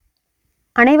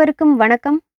அனைவருக்கும்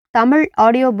வணக்கம். Tamil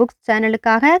audio books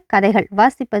சேனலுக்காக கதைகள்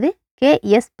வாசிப்பது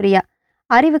கே.எஸ். பிரியா.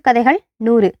 அறிவு கதைகள்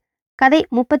 100. கதை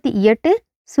 38.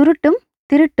 சுருட்டும்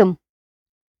திருட்டும்.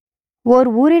 ஓர்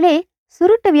ஊரிலே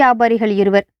சுருட்டு வியாபாரிகள்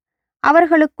இருவர்.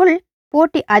 அவர்களுக்குள்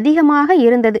போட்டி அதிகமாக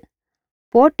இருந்தது.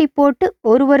 போட்டி போட்டு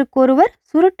ஒருவருக்கொருவர்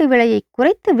சுருட்டு விலையை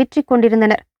குறைத்து விற்று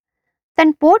கொண்டிருந்தனர்.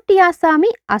 தன் போட்டி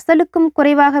ஆசாமி அசலுக்கும்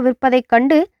குறைவாக விற்பதைக்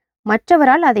கண்டு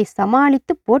மற்றவரால் அதை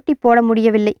சமாளித்து போட்டி போட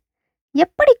முடியவில்லை.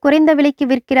 எப்படி குறைந்த விலைக்கு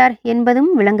விற்கிறார்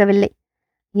என்பதும் விளங்கவில்லை.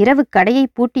 இரவு கடையை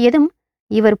பூட்டியதும்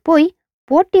இவர் போய்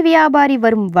போட்டி வியாபாரி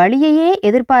வரும் வழியையே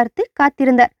எதிர்பார்த்து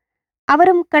காத்திருந்தார்.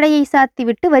 அவரும் கடையை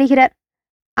சாத்திவிட்டு வருகிறார்.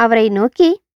 அவரை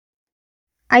நோக்கி,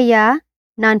 ஐயா,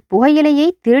 நான் புகையிலையை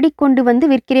திருடிக் கொண்டு வந்து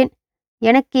விற்கிறேன்.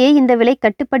 எனக்கே இந்த விலை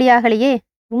கட்டுப்படியாகலையே,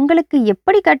 உங்களுக்கு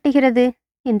எப்படி கட்டுகிறது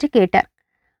என்று கேட்டார்.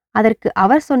 அதற்கு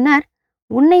அவர் சொன்னார்,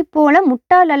 உன்னைப் போல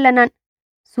முட்டாள் அல்ல நான்,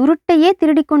 சுருட்டையே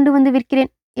திருடிக் கொண்டு வந்து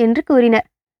விற்கிறேன் என்று கூறினார்.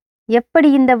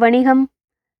 எப்படி இந்த வணிகம்?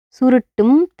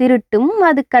 சுருட்டும் திருட்டும்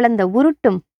அது கலந்த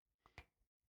உருட்டும்.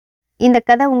 இந்த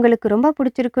கதை உங்களுக்கு ரொம்ப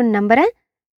பிடிச்சிருக்குன்னு நம்புறேன்.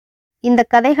 இந்த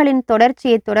கதைகளின்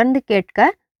தொடர்ச்சியை தொடர்ந்து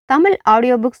கேட்க தமிழ்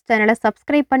ஆடியோ புக்ஸ் சேனலை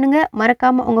சப்ஸ்கிரைப் பண்ணுங்க.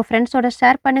 மறக்காம உங்க ஃப்ரெண்ட்ஸோட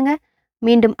ஷேர் பண்ணுங்க.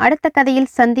 மீண்டும் அடுத்த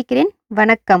கதையில் சந்திக்கிறேன்.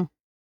 வணக்கம்.